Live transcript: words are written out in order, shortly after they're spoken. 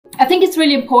think it's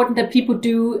really important that people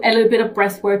do a little bit of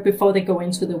breath work before they go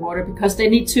into the water, because they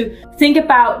need to think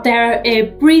about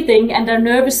their breathing and their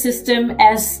nervous system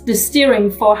as the steering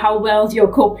for how well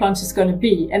your cold plunge is going to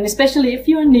be. And especially if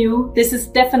you're new, this is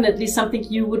definitely something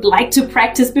you would like to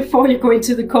practice before you go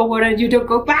into the cold water and you don't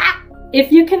go, bah!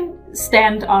 If you can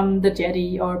stand on the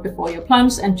jetty or before your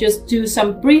plunge and just do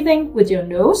some breathing with your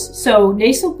nose, so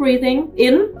nasal breathing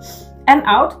in and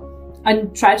out,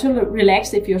 and try to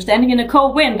relax. If you're standing in a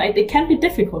cold wind, it can be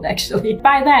difficult actually.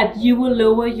 By that, you will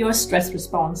lower your stress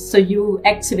response, so you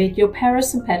activate your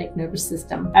parasympathetic nervous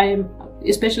system. I am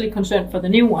especially concerned for the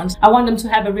new ones. I want them to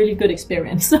have a really good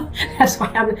experience, so that's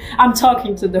why I'm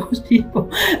talking to those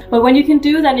people. But when you can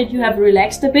do that, if you have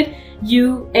relaxed a bit,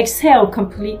 you exhale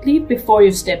completely before you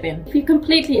step in. If you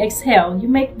completely exhale, you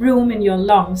make room in your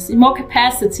lungs. More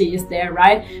capacity is there,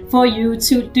 right, for you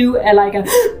to do like a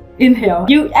inhale.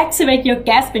 You activate your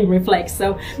gasping reflex,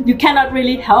 so you cannot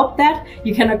really help that.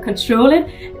 You cannot control it.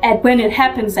 And when it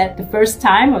happens at the first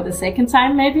time or the second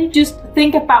time maybe, just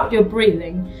think about your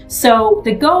breathing. So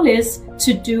the goal is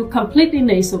to do completely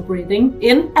nasal breathing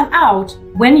in and out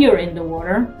when you're in the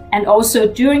water, and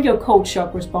also during your cold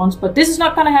shock response. But this is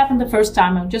not going to happen the first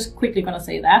time. I'm just quickly going to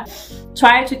say that.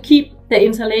 Try to keep the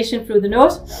inhalation through the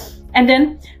nose and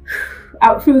then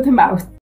out through the mouth.